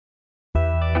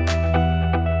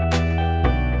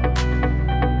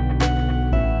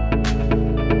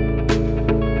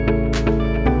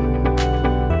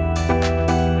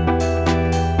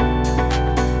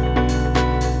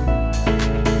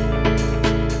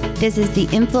This is the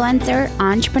Influencer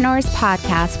Entrepreneurs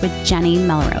Podcast with Jenny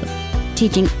Melrose,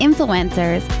 teaching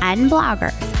influencers and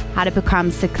bloggers how to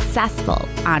become successful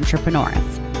entrepreneurs.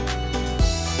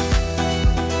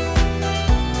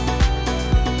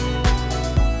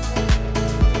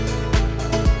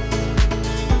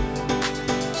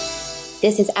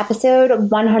 This is episode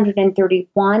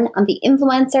 131 on the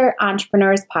Influencer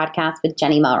Entrepreneurs Podcast with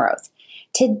Jenny Melrose.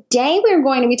 Today, we're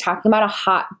going to be talking about a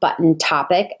hot button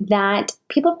topic that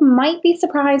people might be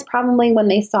surprised probably when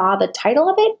they saw the title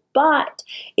of it, but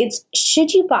it's,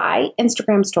 should you buy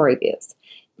Instagram story views?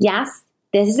 Yes,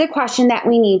 this is a question that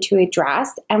we need to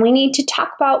address, and we need to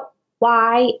talk about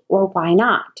why or why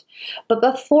not. But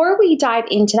before we dive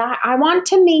into that, I want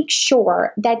to make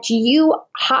sure that you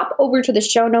hop over to the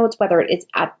show notes, whether it is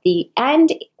at the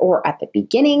end or at the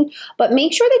beginning, but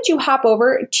make sure that you hop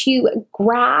over to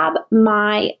grab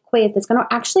my quiz that's going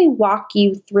to actually walk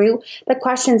you through the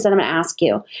questions that I'm going to ask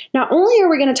you. Not only are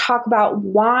we going to talk about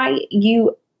why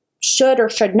you should or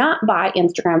should not buy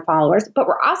Instagram followers, but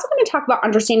we're also going to talk about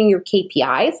understanding your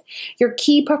KPIs, your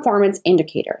key performance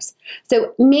indicators.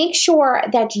 So make sure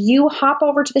that you hop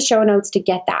over to the show notes to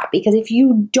get that, because if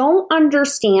you don't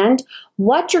understand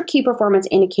what your key performance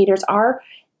indicators are,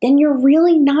 then you're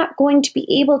really not going to be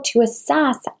able to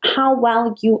assess how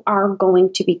well you are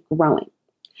going to be growing.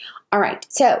 All right,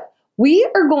 so we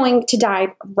are going to dive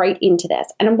right into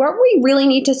this. And what we really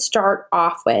need to start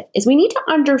off with is we need to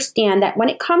understand that when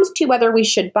it comes to whether we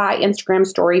should buy Instagram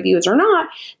story views or not,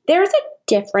 there's a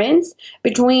difference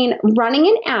between running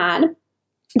an ad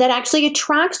that actually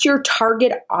attracts your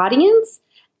target audience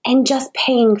and just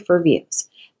paying for views.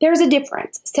 There's a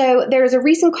difference. So there's a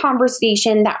recent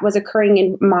conversation that was occurring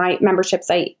in my membership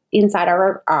site inside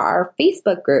our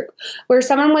Facebook group where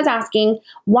someone was asking,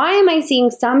 why am I seeing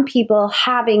some people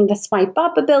having the swipe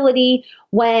up ability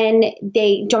when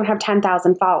they don't have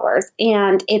 10,000 followers?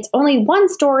 And it's only one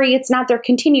story. It's not their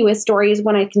continuous stories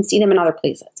when I can see them in other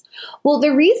places. Well,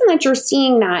 the reason that you're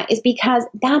seeing that is because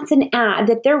that's an ad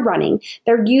that they're running.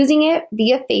 They're using it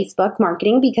via Facebook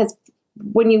marketing, because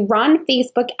when you run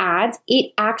Facebook ads,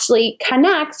 it actually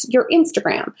connects your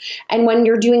Instagram. And when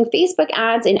you're doing Facebook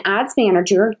ads in Ads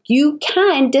Manager, you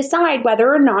can decide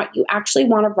whether or not you actually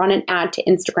want to run an ad to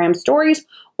Instagram stories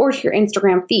or to your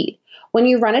Instagram feed. When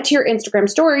you run it to your Instagram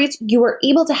stories, you are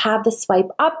able to have the swipe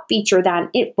up feature then.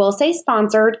 It will say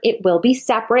sponsored. It will be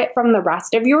separate from the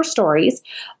rest of your stories,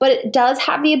 but it does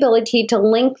have the ability to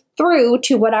link through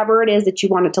to whatever it is that you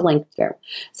want it to link through.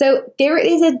 So there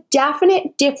is a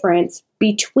definite difference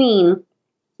between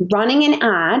running an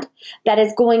ad that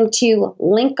is going to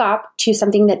link up to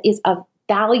something that is of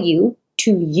value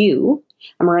to you.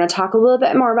 And we're going to talk a little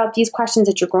bit more about these questions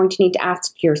that you're going to need to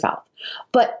ask yourself.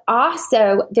 But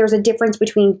also, there's a difference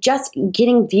between just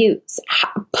getting views,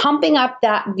 pumping up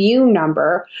that view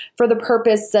number for the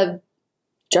purpose of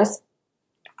just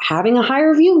having a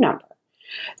higher view number.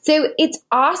 So it's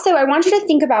also, I want you to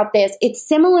think about this. It's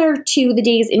similar to the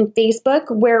days in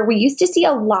Facebook where we used to see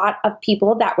a lot of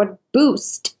people that would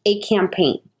boost a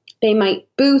campaign. They might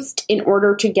boost in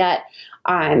order to get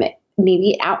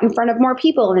maybe out in front of more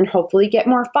people and then hopefully get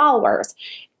more followers,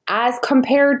 as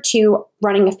compared to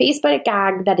running a Facebook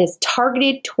ad that is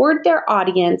targeted toward their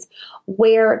audience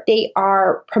where they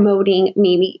are promoting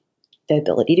maybe the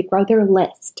ability to grow their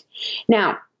list.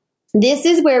 Now, this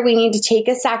is where we need to take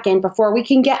a second before we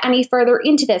can get any further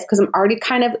into this, because I'm already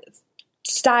kind of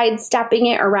sidestepping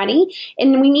it already.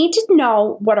 And we need to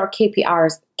know what our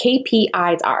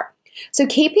KPIs are. So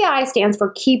KPI stands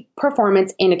for Key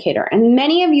Performance Indicator. And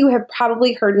many of you have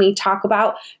probably heard me talk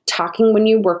about talking when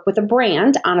you work with a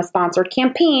brand on a sponsored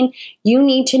campaign. You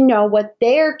need to know what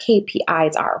their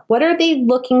KPIs are. What are they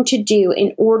looking to do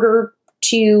in order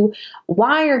to,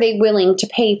 why are they willing to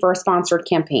pay for a sponsored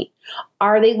campaign?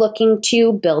 Are they looking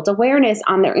to build awareness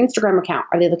on their Instagram account?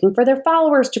 Are they looking for their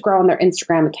followers to grow on their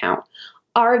Instagram account?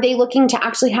 Are they looking to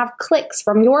actually have clicks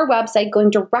from your website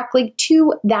going directly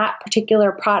to that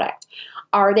particular product?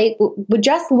 Are they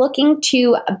just looking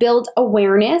to build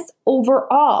awareness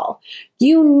overall?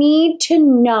 You need to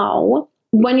know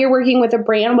when you're working with a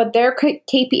brand what their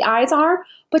KPIs are,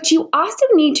 but you also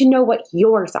need to know what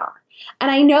yours are.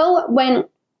 And I know when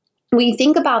we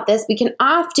think about this, we can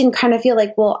often kind of feel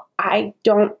like, well, I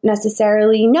don't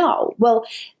necessarily know. Well,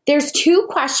 there's two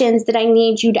questions that I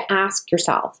need you to ask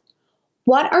yourself.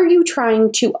 What are you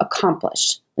trying to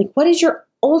accomplish? Like, what is your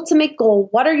ultimate goal?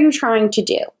 What are you trying to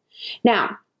do?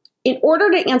 Now, in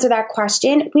order to answer that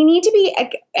question, we need to be,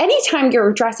 anytime you're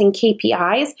addressing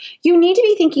KPIs, you need to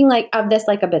be thinking of this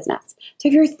like a business. So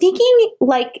if you're thinking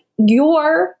like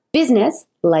your business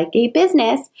like a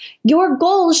business, your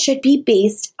goals should be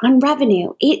based on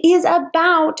revenue. It is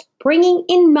about bringing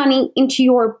in money into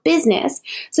your business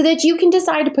so that you can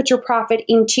decide to put your profit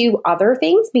into other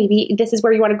things. Maybe this is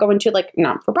where you want to go into like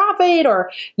non-for-profit,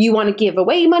 or you want to give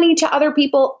away money to other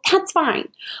people. That's fine.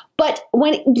 But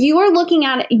when you are looking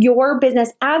at your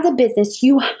business as a business,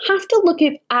 you have to look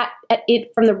at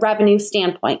it from the revenue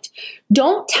standpoint.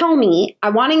 Don't tell me I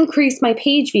want to increase my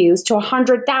page views to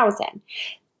 100,000.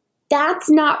 That's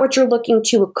not what you're looking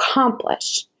to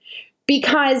accomplish,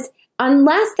 because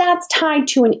unless that's tied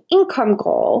to an income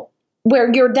goal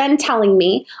where you're then telling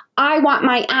me, I want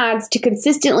my ads to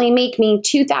consistently make me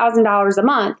 $2,000 a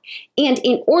month, and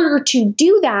in order to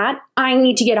do that, I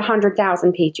need to get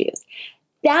 100,000 page views.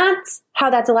 That's how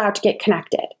that's allowed to get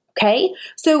connected, okay?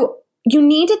 So you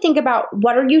need to think about,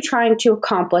 what are you trying to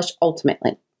accomplish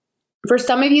ultimately? For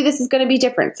some of you, this is going to be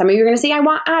different. Some of you are going to say, I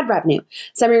want ad revenue.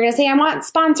 Some of you are going to say, I want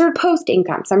sponsored post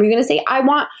income. Some of you are going to say, I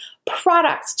want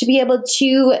products to be able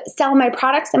to sell my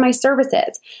products and my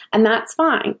services. And that's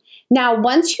fine. Now,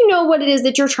 once you know what it is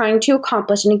that you're trying to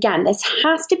accomplish, and again, this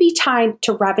has to be tied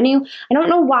to revenue. I don't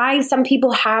know why some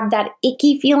people have that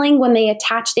icky feeling when they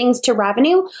attach things to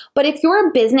revenue, but if you're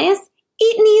a business,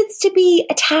 it needs to be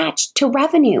attached to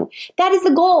revenue. That is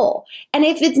the goal. And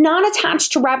if it's not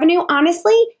attached to revenue,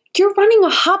 honestly, you're running a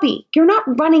hobby. You're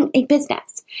not running a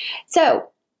business. So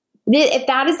if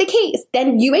that is the case,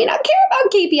 then you may not care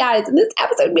about KPIs, and this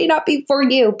episode may not be for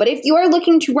you. But if you are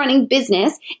looking to running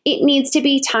business, it needs to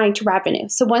be tied to revenue.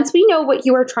 So once we know what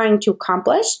you are trying to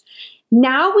accomplish,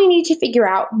 now we need to figure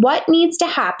out what needs to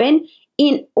happen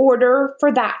in order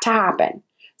for that to happen.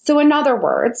 So in other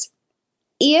words,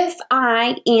 if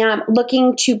I am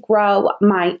looking to grow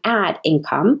my ad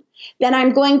income, then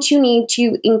I'm going to need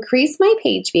to increase my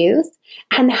page views.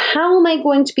 And how am I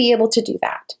going to be able to do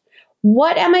that?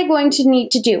 What am I going to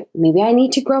need to do? Maybe I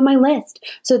need to grow my list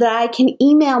so that I can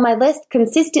email my list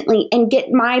consistently and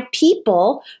get my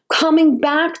people coming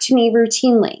back to me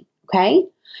routinely, okay?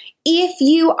 If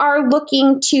you are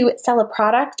looking to sell a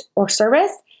product or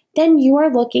service, then you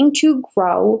are looking to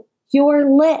grow your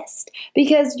list,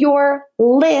 because your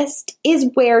list is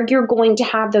where you're going to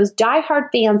have those diehard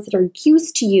fans that are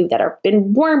used to you, that have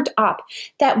been warmed up,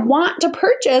 that want to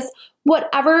purchase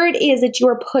whatever it is that you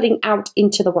are putting out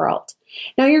into the world.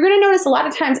 Now, you're going to notice a lot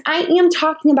of times I am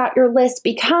talking about your list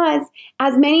because,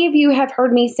 as many of you have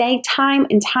heard me say time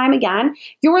and time again,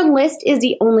 your list is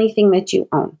the only thing that you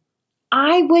own.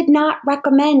 I would not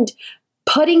recommend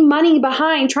putting money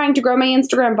behind trying to grow my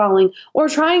Instagram following or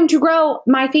trying to grow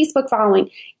my Facebook following,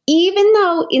 even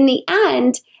though in the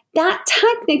end, that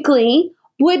technically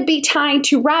would be tied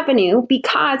to revenue,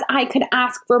 because I could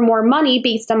ask for more money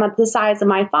based on the size of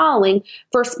my following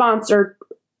for sponsored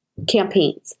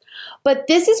campaigns. But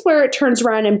this is where it turns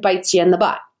around and bites you in the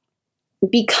butt,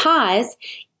 because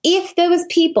if those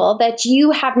people that you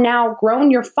have now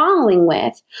grown your following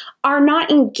with are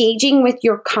not engaging with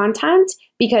your content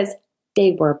because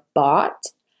they were bought,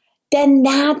 then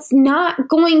that's not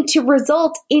going to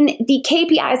result in the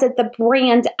KPIs that the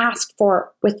brand asked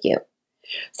for with you.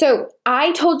 So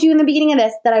I told you in the beginning of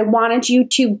this that I wanted you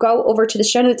to go over to the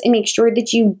show notes and make sure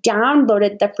that you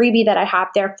downloaded the freebie that I have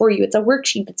there for you. It's a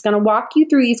worksheet that's going to walk you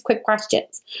through these quick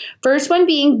questions. First one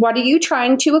being, what are you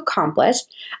trying to accomplish?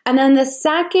 And then the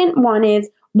second one is,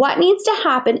 what needs to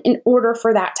happen in order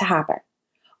for that to happen?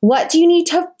 What do you need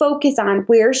to focus on?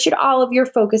 Where should all of your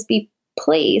focus be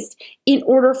placed in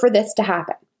order for this to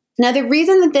happen? Now, the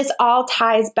reason that this all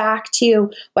ties back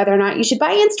to whether or not you should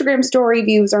buy Instagram story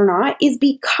views or not is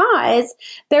because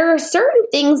there are certain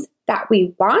things that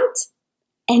we want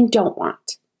and don't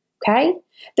want, okay?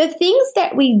 The things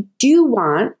that we do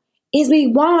want is we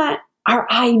want our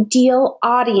ideal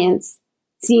audience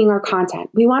seeing our content.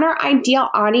 We want our ideal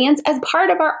audience as part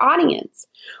of our audience.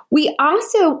 We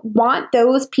also want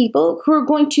those people who are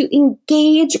going to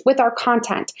engage with our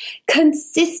content,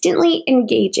 consistently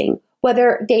engaging,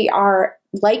 whether they are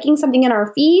liking something in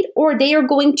our feed or they are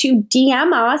going to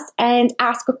DM us and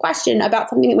ask a question about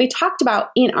something that we talked about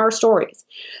in our stories.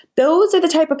 Those are the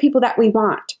type of people that we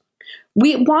want.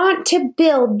 We want to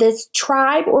build this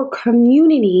tribe or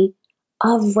community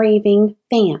of raving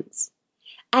fans.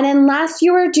 And unless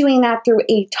you are doing that through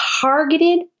a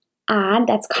targeted ad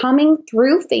that's coming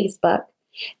through Facebook,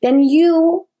 then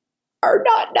you are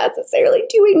not necessarily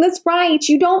doing this right.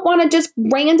 You don't want to just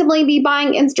randomly be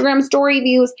buying Instagram story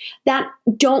views that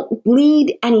don't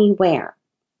lead anywhere.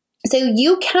 So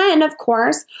you can, of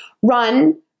course,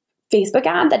 run Facebook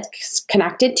ad that's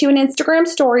connected to an Instagram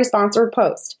story sponsored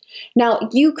post. Now,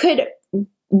 you could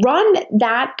run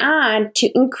that ad to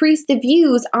increase the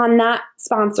views on that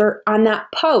sponsor, on that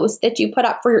post that you put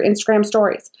up for your Instagram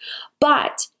stories.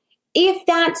 But if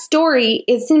that story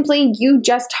is simply you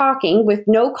just talking with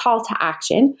no call to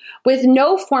action, with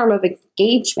no form of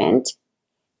engagement,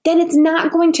 then it's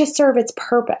not going to serve its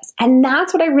purpose. And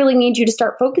that's what I really need you to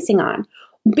start focusing on.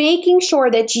 Making sure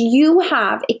that you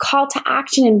have a call to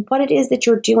action in what it is that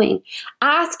you're doing,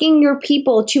 asking your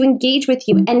people to engage with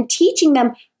you and teaching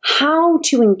them how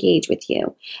to engage with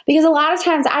you. Because a lot of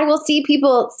times I will see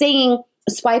people saying,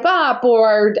 swipe up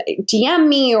or DM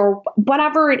me or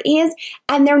whatever it is,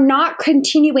 and they're not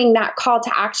continuing that call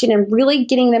to action and really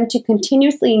getting them to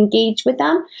continuously engage with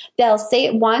them. They'll say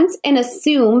it once and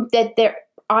assume that their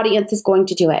audience is going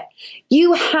to do it.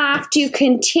 You have to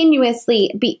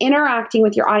continuously be interacting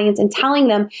with your audience and telling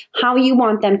them how you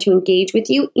want them to engage with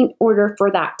you in order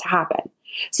for that to happen.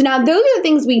 So now those are the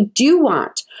things we do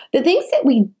want. The things that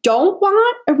we don't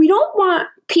want, or we don't want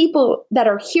people that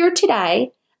are here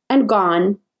today and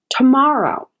gone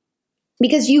tomorrow.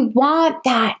 Because you want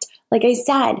that, like I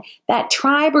said, that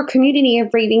tribe or community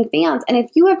of raving fans. And if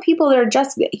you have people that are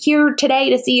just here today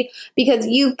to see because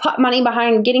you put money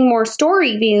behind getting more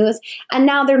story views and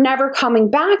now they're never coming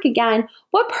back again,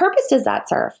 what purpose does that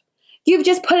serve? You've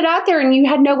just put it out there and you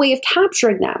had no way of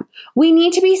capturing them. We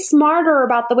need to be smarter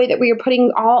about the way that we are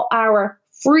putting all our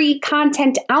free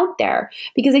content out there.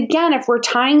 Because again, if we're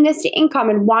tying this to income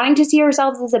and wanting to see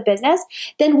ourselves as a business,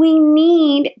 then we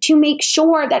need to make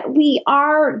sure that we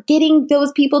are getting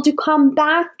those people to come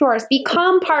back to us,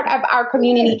 become part of our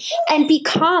community, and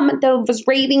become those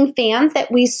raving fans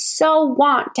that we so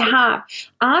want to have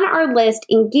on our list,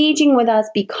 engaging with us,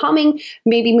 becoming,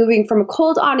 maybe moving from a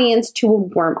cold audience to a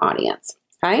warm audience.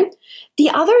 Okay. The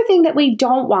other thing that we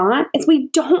don't want is we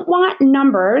don't want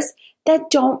numbers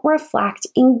that don't reflect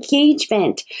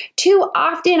engagement. Too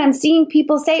often I'm seeing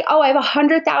people say, oh, I have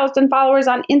 100,000 followers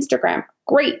on Instagram.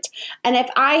 Great. And if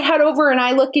I head over and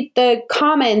I look at the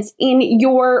comments in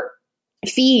your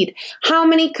feed, how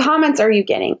many comments are you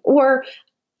getting? Or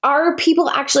are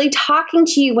people actually talking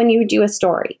to you when you do a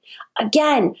story?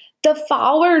 Again, the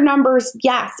follower numbers,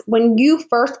 yes, when you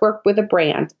first work with a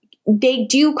brand, they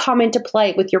do come into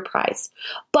play with your price.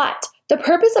 But the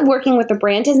purpose of working with a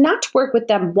brand is not to work with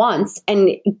them once and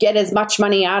get as much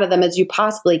money out of them as you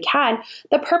possibly can.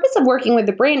 The purpose of working with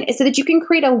the brand is so that you can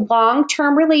create a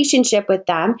long-term relationship with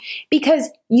them because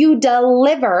you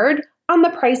delivered on the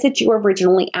price that you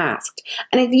originally asked.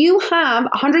 And if you have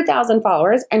 100,000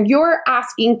 followers and you're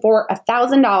asking for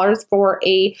 $1,000 for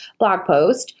a blog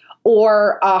post,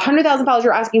 or 100,000 followers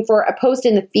you're asking for a post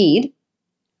in the feed,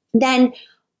 then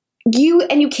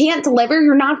you can't deliver,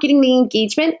 you're not getting the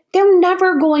engagement, they're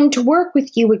never going to work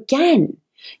with you again.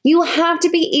 You have to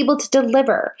be able to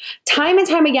deliver. Time and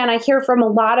time again, I hear from a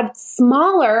lot of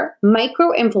smaller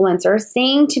micro influencers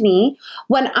saying to me,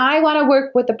 when I want to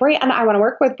work with a brand, and I want to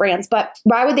work with brands, but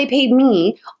why would they pay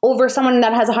me over someone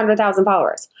that has 100,000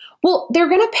 followers? Well, they're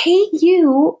going to pay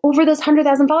you over those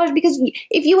 100,000 followers because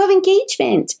if you have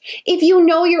engagement, if you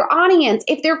know your audience,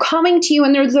 if they're coming to you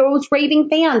and they're those raving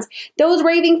fans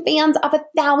of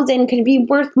 1,000 can be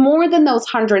worth more than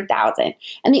those 100,000.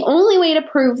 And the only way to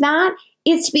prove that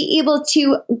is to be able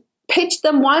to pitch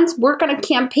them once, work on a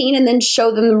campaign, and then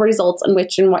show them the results and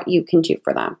what you can do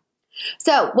for them.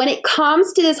 So when it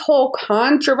comes to this whole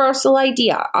controversial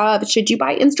idea of should you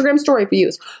buy Instagram story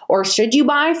views or should you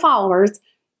buy followers,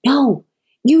 no,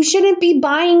 you shouldn't be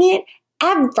buying it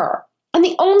ever. And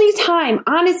the only time,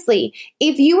 honestly,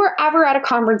 if you were ever at a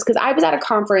conference, because I was at a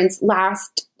conference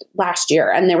last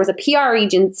year and there was a PR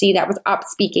agency that was up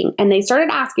speaking and they started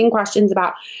asking questions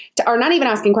about, or not even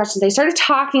asking questions, they started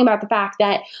talking about the fact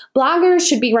that bloggers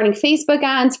should be running Facebook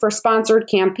ads for sponsored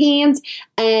campaigns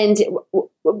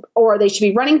or they should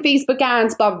be running Facebook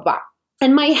ads, blah, blah, blah.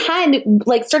 And my head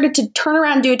started to turn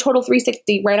around and do a total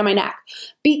 360 right on my neck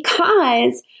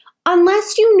because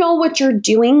unless you know what you're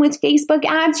doing with Facebook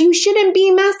ads, you shouldn't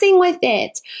be messing with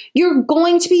it. You're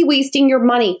going to be wasting your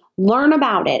money. Learn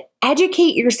about it,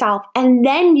 educate yourself, and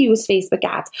then use Facebook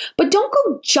ads. But don't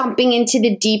go jumping into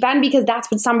the deep end because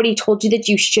that's what somebody told you that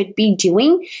you should be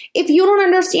doing. If you don't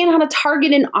understand how to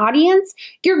target an audience,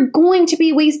 you're going to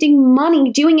be wasting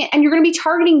money doing it, and you're going to be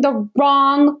targeting the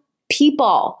wrong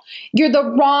people. You're the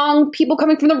wrong people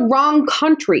coming from the wrong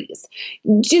countries.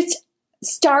 Just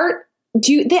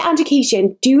do the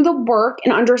education, do the work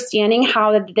and understanding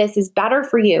how this is better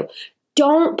for you.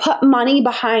 Don't put money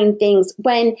behind things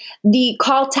when the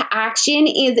call to action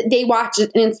is they watch an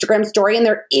Instagram story and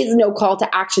there is no call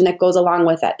to action that goes along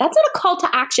with it. That's not a call to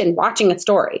action, watching a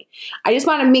story. I just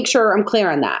want to make sure I'm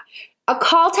clear on that. A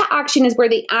call to action is where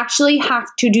they actually have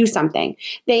to do something.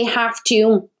 They have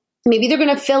to, maybe they're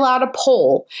going to fill out a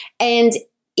poll, and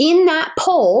in that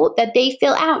poll that they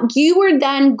fill out, you are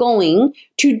then going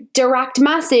to direct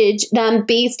message them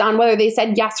based on whether they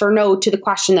said yes or no to the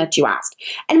question that you asked.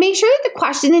 And make sure that the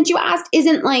question that you asked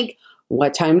isn't like,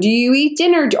 what time do you eat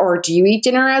dinner? Or do you eat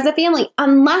dinner as a family?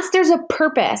 Unless there's a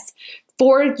purpose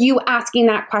for you asking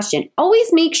that question.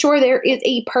 Always make sure there is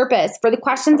a purpose for the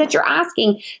questions that you're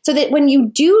asking, so that when you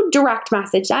do direct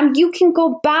message them, you can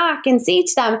go back and say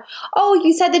to them, oh,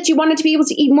 you said that you wanted to be able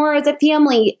to eat more as a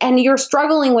family and you're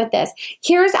struggling with this.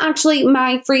 Here's actually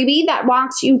my freebie that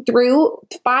walks you through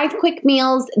 5 quick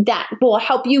meals that will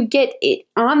help you get it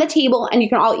on the table and you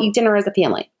can all eat dinner as a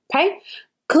family. Okay?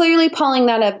 Clearly pulling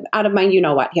that out of my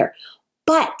you-know-what here.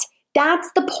 But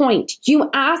that's the point. You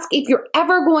ask if you're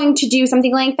ever going to do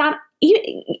something like that.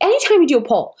 Anytime you do a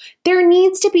poll, there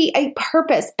needs to be a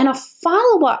purpose and a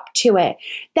follow-up to it.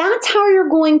 That's how you're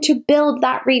going to build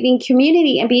that raving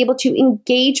community and be able to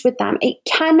engage with them. It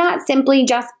cannot simply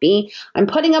just be, I'm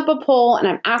putting up a poll and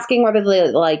I'm asking whether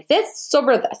they like this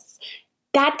over this.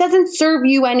 That doesn't serve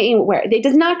you anywhere. It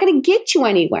is not going to get you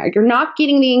anywhere. You're not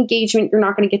getting the engagement. You're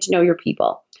not going to get to know your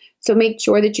people. So make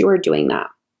sure that you are doing that.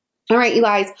 All right, you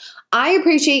guys, I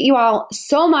appreciate you all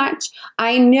so much.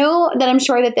 I know that I'm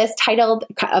sure that this title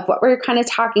of what we're kind of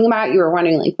talking about, you were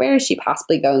wondering, like, where is she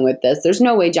possibly going with this? There's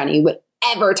no way Jenny would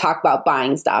ever talk about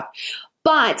buying stuff.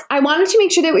 But I wanted to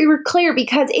make sure that we were clear,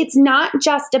 because it's not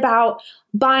just about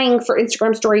buying for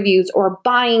Instagram story views or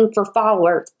buying for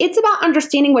followers. It's about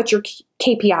understanding what your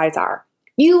KPIs are.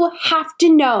 You have to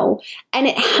know, and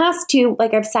it has to,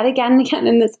 like I've said again and again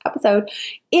in this episode,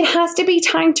 it has to be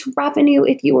tied to revenue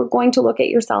if you are going to look at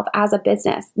yourself as a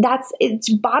business. It's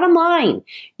bottom line.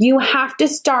 You have to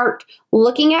start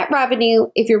looking at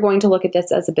revenue if you're going to look at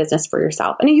this as a business for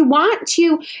yourself. And if you want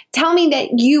to tell me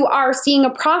that you are seeing a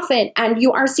profit and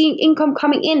you are seeing income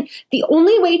coming in, the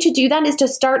only way to do that is to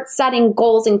start setting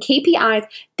goals and KPIs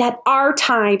that are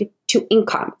tied to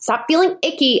income. Stop feeling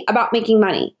icky about making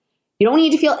money. You don't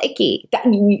need to feel icky.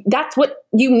 That's what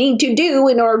you need to do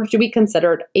in order to be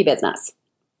considered a business.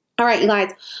 All right, you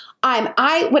guys.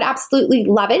 I would absolutely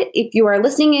love it if you are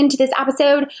listening into this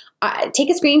episode. Take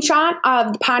a screenshot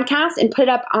of the podcast and put it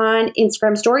up on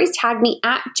Instagram stories. Tag me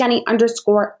at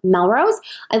Jenny_Melrose.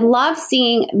 I love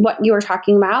seeing what you are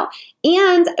talking about.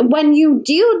 And when you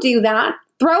do that,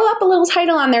 throw up a little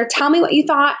title on there. Tell me what you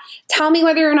thought. Tell me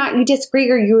whether or not you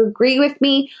disagree or you agree with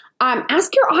me.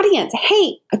 Ask your audience,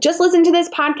 hey, just listen to this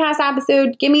podcast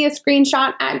episode. Give me a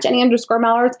screenshot at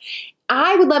Jenny_Melrose.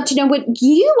 I would love to know what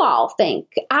you all think.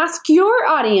 Ask your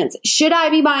audience, should I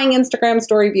be buying Instagram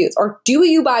story views, or do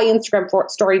you buy Instagram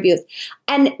story views?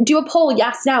 And do a poll,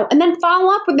 yes, no. And then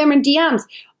follow up with them in DMs.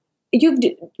 You've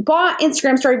bought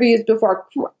Instagram story views before.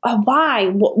 Why?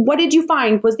 What did you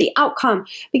find was the outcome?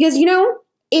 Because,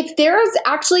 if there's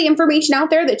actually information out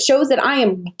there that shows that I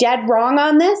am dead wrong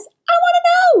on this, I want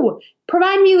to know.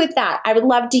 Provide me with that. I would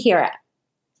love to hear it.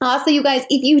 Also, you guys,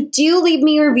 if you do leave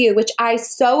me a review, which I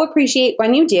so appreciate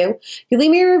when you do, if you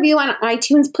leave me a review on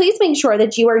iTunes, please make sure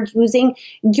that you are using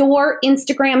your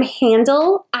Instagram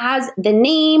handle as the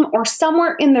name or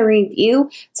somewhere in the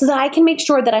review, so that I can make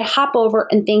sure that I hop over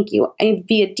and thank you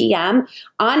via DM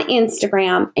on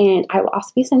Instagram, and I will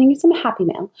also be sending you some happy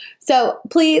mail. So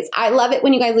please, I love it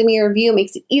when you guys leave me a review. It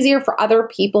makes it easier for other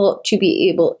people to be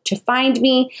able to find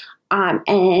me.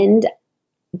 And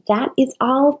that is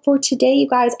all for today, you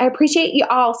guys. I appreciate you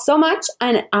all so much,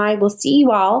 and I will see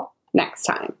you all next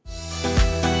time.